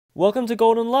Welcome to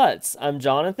Golden Lutz. I'm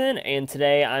Jonathan, and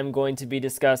today I'm going to be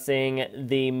discussing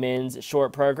the men's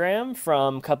short program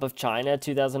from Cup of China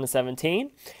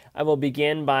 2017. I will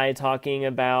begin by talking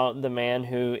about the man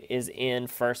who is in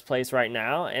first place right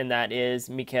now, and that is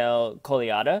Mikhail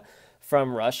Kolyada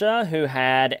from Russia, who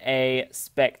had a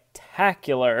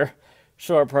spectacular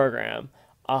short program.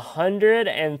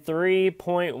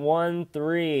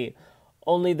 103.13,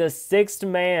 only the sixth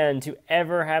man to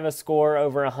ever have a score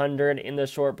over 100 in the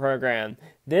short program.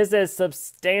 This is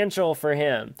substantial for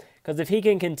him, because if he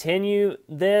can continue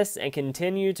this and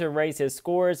continue to raise his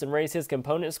scores and raise his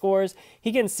component scores,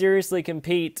 he can seriously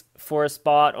compete for a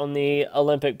spot on the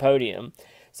Olympic podium.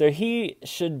 So he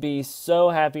should be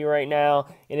so happy right now,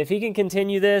 and if he can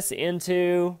continue this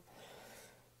into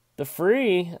the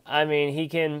free, I mean, he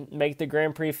can make the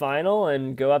Grand Prix final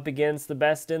and go up against the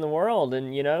best in the world,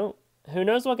 and who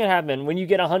knows what could happen when you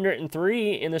get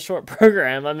 103 in the short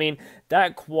program. I mean,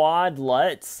 that quad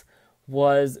Lutz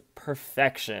was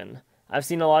perfection. I've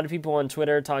seen a lot of people on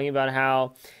Twitter talking about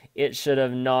how it should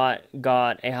have not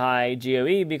got a high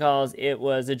GOE because it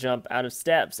was a jump out of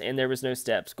steps and there was no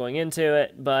steps going into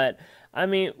it. But I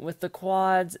mean, with the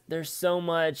quads, there's so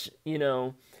much,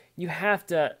 you have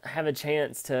to have a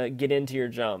chance to get into your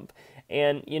jump.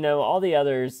 And, all the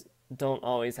others don't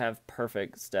always have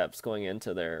perfect steps going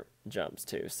into their jumps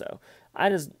too. So I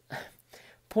just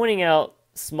pointing out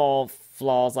small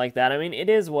flaws like that. I mean, it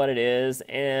is what it is.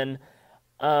 And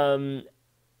who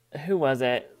was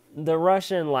it? The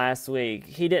Russian last week,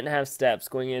 he didn't have steps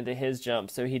going into his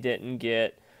jump, so he didn't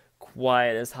get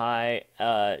quite as high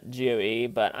GOE.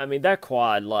 But I mean, that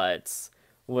quad Lutz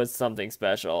was something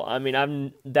special. I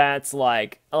mean, that's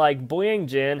like Boyang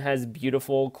Jin has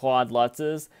beautiful quad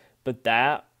Lutzes, but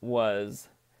that was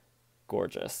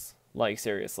gorgeous. Like,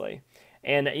 seriously.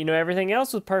 And, everything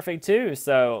else was perfect, too.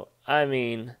 So, I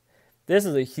mean, this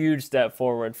is a huge step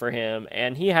forward for him.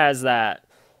 And he has that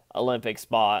Olympic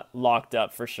spot locked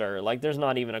up for sure. Like, there's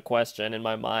not even a question in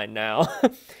my mind now.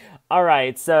 All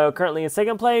right, so currently in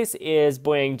second place is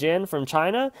Boyang Jin from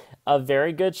China. A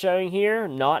very good showing here.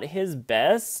 Not his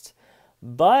best,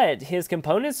 but his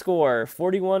component score,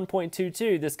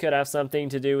 41.22, this could have something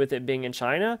to do with it being in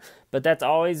China, but that's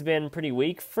always been pretty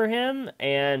weak for him,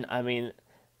 and I mean,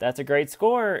 that's a great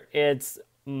score. It's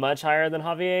much higher than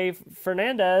Javier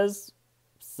Fernandez,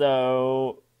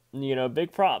 so,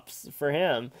 big props for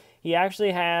him. He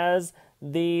actually has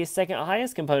the second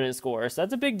highest component score, so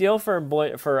that's a big deal for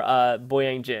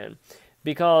Boyang Jin,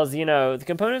 because, the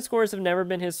component scores have never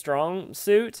been his strong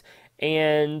suit,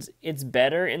 and it's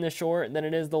better in the short than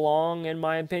it is the long, in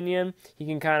my opinion. He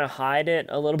can kind of hide it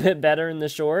a little bit better in the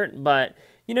short, but,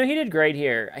 he did great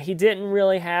here. He didn't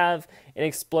really have an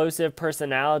explosive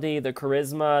personality, the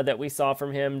charisma that we saw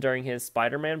from him during his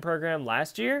Spider-Man program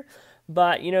last year,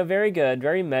 but, very good,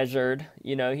 very measured.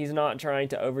 He's not trying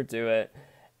to overdo it,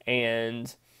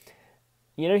 and,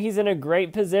 he's in a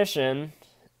great position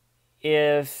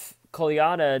if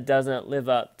Kolyada doesn't live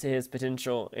up to his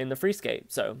potential in the free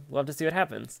skate. So we'll have to see what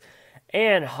happens.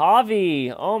 And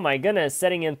Javi, oh my goodness,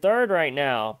 sitting in third right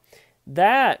now.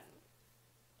 That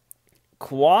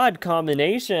quad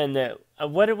combination,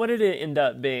 what did it end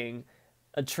up being?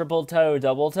 A triple toe,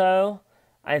 double toe?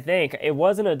 I think. It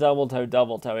wasn't a double toe,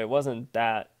 double toe. It wasn't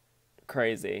that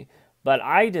crazy. But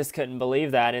I just couldn't believe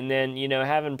that. And then,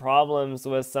 having problems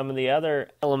with some of the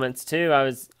other elements too,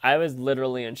 I was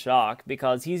literally in shock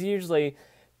because he's usually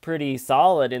pretty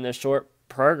solid in the short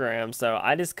program. So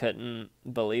I just couldn't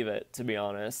believe it, to be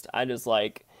honest. I just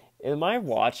am I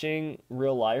watching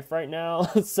real life right now?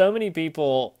 So many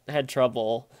people had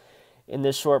trouble in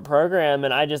this short program,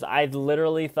 and I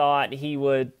literally thought he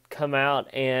would come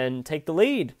out and take the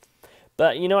lead.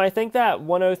 But, I think that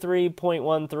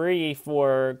 103.13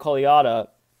 for Kolyada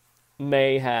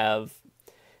may have,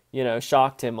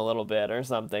 shocked him a little bit or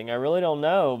something. I really don't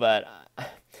know, but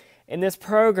in this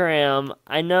program,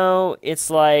 I know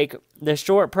it's like the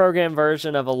short program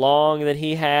version of a long that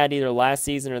he had either last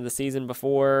season or the season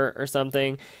before or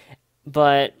something.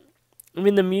 But, I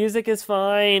mean, the music is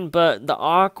fine, but the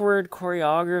awkward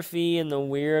choreography and the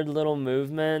weird little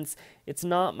movements, it's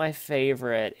not my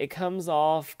favorite. It comes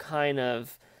off kind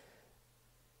of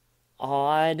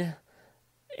odd,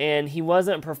 and he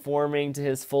wasn't performing to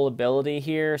his full ability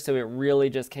here, so it really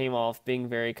just came off being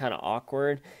very kind of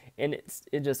awkward, and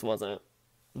it just wasn't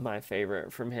my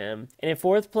favorite from him. And in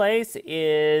fourth place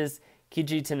is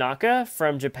Keiji Tanaka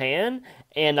from Japan,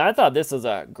 and I thought this was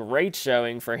a great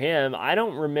showing for him. I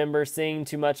don't remember seeing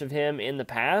too much of him in the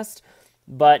past,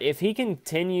 but if he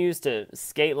continues to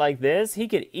skate like this, he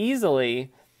could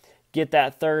easily get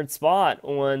that third spot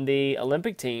on the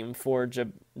Olympic team for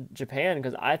Japan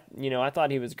because I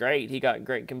thought he was great. He got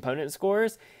great component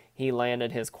scores. He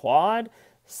landed his quad.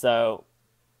 So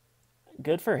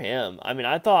good for him. I mean,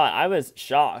 I was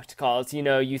shocked because,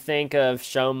 you think of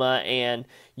Shoma and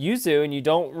Yuzu and you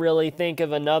don't really think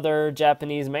of another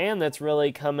Japanese man that's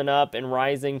really coming up and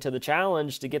rising to the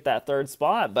challenge to get that third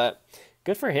spot. But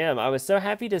good for him. I was so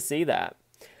happy to see that.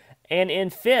 And in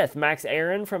fifth, Max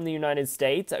Aaron from the United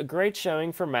States. A great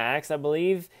showing for Max. I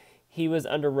believe he was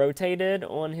under-rotated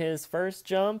on his first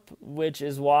jump, which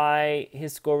is why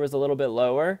his score was a little bit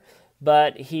lower.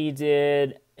 But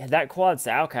that quad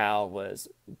Salchow was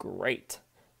great.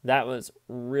 That was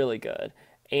really good.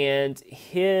 And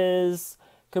his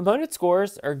component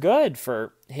scores are good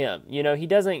for him.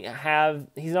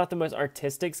 He's not the most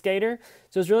artistic skater.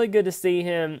 So it's really good to see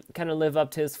him kind of live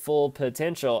up to his full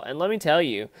potential. And let me tell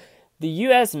you, the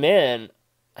U.S. men,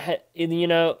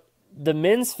 the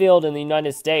men's field in the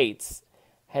United States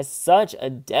has such a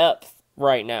depth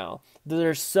right now.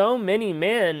 There's so many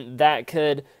men that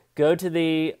could go to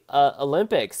the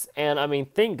Olympics. And I mean,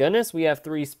 thank goodness we have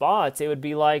 3 spots. It would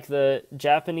be like the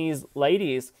Japanese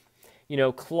ladies,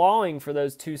 clawing for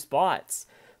those 2 spots.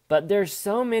 But there's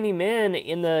so many men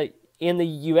in the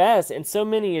U.S. and so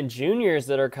many in juniors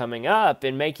that are coming up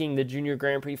and making the Junior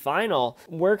Grand Prix final.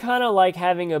 We're kind of like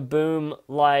having a boom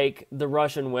like the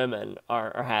Russian women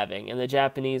are having and the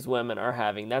Japanese women are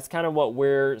having. That's kind of what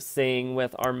we're seeing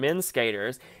with our men's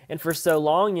skaters. And for so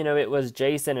long, it was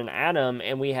Jason and Adam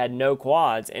and we had no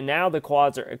quads. And now the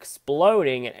quads are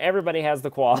exploding and everybody has the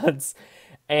quads.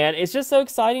 And it's just so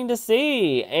exciting to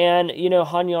see. And,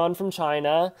 Han Yan from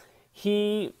China,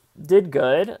 he did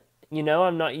good.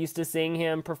 I'm not used to seeing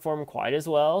him perform quite as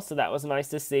well, so that was nice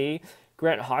to see.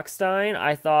 Grant Hochstein,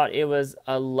 I thought it was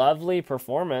a lovely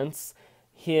performance.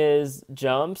 His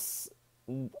jumps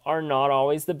are not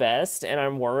always the best, and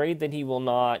I'm worried that he will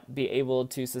not be able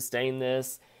to sustain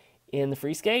this in the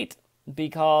free skate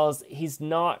because he's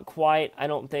not quite, I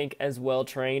don't think, as well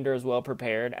trained or as well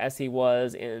prepared as he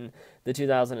was in the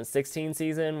 2015-16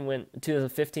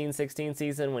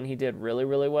 season when he did really,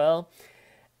 really well.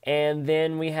 And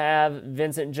then we have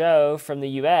Vincent Zhou from the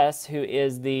U.S., who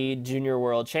is the junior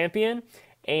world champion.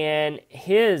 And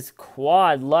his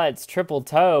quad Lutz triple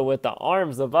toe with the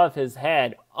arms above his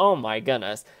head, oh my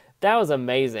goodness, that was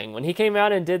amazing. When he came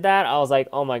out and did that, I was like,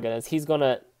 oh my goodness, he's going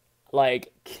to,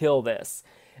 kill this.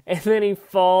 And then he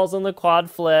falls on the quad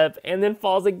flip and then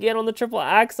falls again on the triple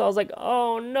axel. I was like,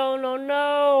 oh, no, no,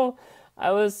 no.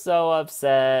 I was so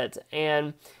upset.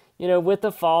 And with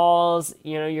the falls,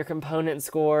 your component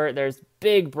score, there's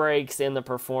big breaks in the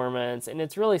performance. And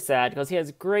it's really sad because he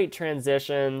has great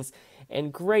transitions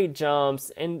and great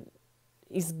jumps. And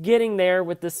he's getting there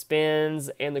with the spins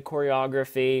and the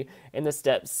choreography and the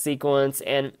step sequence.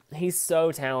 And he's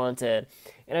so talented.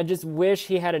 And I just wish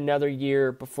he had another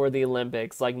year before the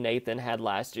Olympics like Nathan had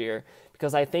last year.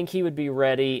 Because I think he would be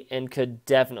ready and could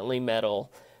definitely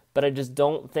medal. But I just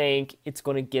don't think it's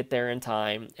going to get there in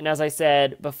time. And as I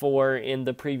said before in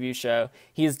the preview show,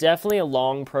 he is definitely a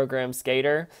long program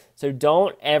skater. So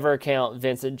don't ever count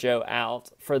Vincent Zhou out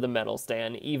for the medal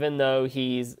stand, even though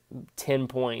he's 10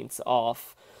 points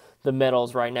off the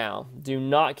medals right now. Do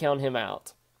not count him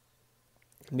out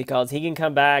because he can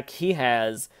come back. He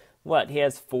has, he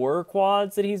has 4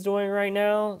 quads that he's doing right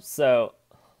now. So,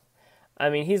 I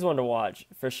mean, he's one to watch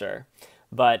for sure.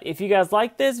 But if you guys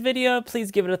like this video,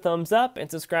 please give it a thumbs up and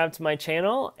subscribe to my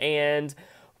channel. And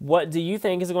what do you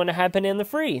think is going to happen in the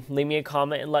free? Leave me a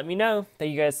comment and let me know.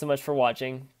 Thank you guys so much for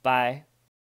watching. Bye.